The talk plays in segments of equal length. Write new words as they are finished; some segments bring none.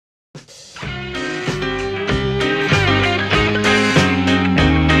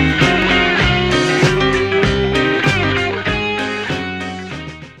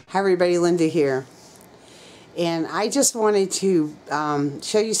everybody, Linda here. And I just wanted to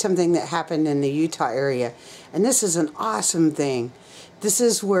show you something that happened in the Utah area. And this is an awesome thing. This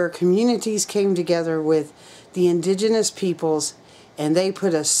is where communities came together with the indigenous peoples and they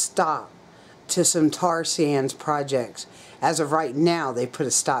put a stop to some tar sands projects. As of right now, they put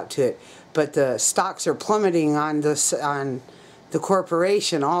a stop to it. But the stocks are plummeting on the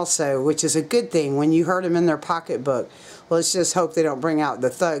corporation also, which is a good thing when you hurt them in their pocketbook. Let's just hope they don't bring out the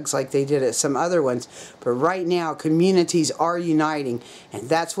thugs like they did at some other ones. But right now, communities are uniting, and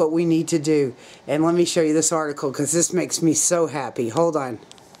that's what we need to do. And let me show you this article because this makes me so happy. Hold on.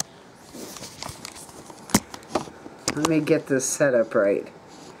 Let me get this set up right.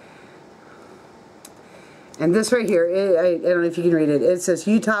 And this right here, I don't know if you can read it. It says,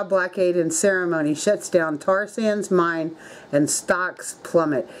 Utah Blockade and Ceremony shuts down tar sands mine and stocks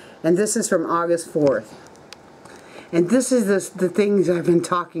plummet. And this is from August 4th. And this is the things I've been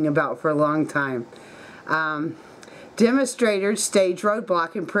talking about for a long time. Demonstrators stage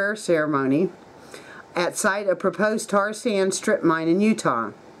roadblock and prayer ceremony at site of proposed tar sand strip mine in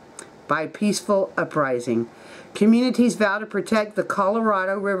Utah by peaceful uprising. Communities vow to protect the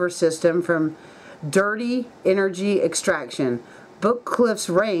Colorado River system from dirty energy extraction. Book Cliffs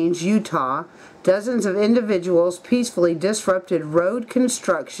Range, Utah, dozens of individuals peacefully disrupted road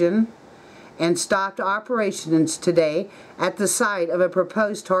construction and stopped operations today at the site of a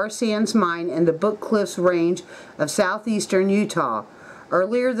proposed tar sands mine in the Book Cliffs Range of southeastern Utah.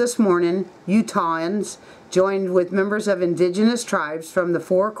 Earlier this morning, Utahns joined with members of indigenous tribes from the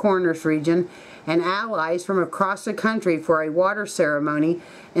Four Corners region and allies from across the country for a water ceremony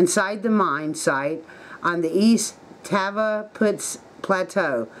inside the mine site on the East Tavaputs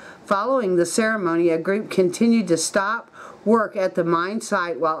Plateau. Following the ceremony, a group continued to stop work at the mine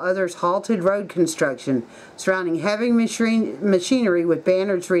site while others halted road construction surrounding heavy machinery with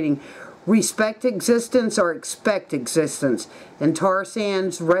banners reading "Respect Existence" or "Expect Existence" in tar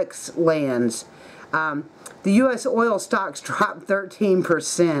sands Rex lands. The U.S. oil stocks dropped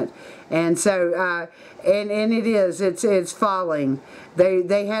 13%, and so and it's falling.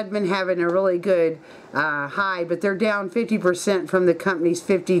 They had been having a really good high, but they're down 50% from the company's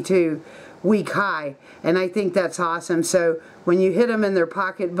 52-week high, and I think that's awesome. So when you hit them in their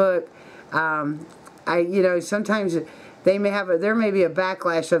pocketbook, sometimes there may be a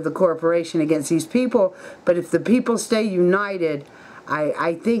backlash of the corporation against these people, but if the people stay united,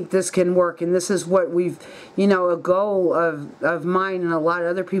 I think this can work, and this is what we've, a goal of mine and a lot of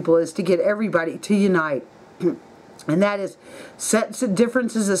other people is to get everybody to unite. And that is set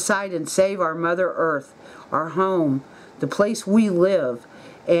differences aside and save our Mother Earth, our home, the place we live.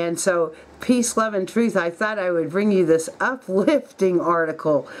 And so, peace, love, and truth, I thought I would bring you this uplifting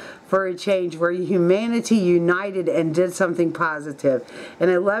article for a change where humanity united and did something positive. And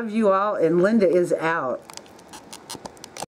I love you all, and Linda is out.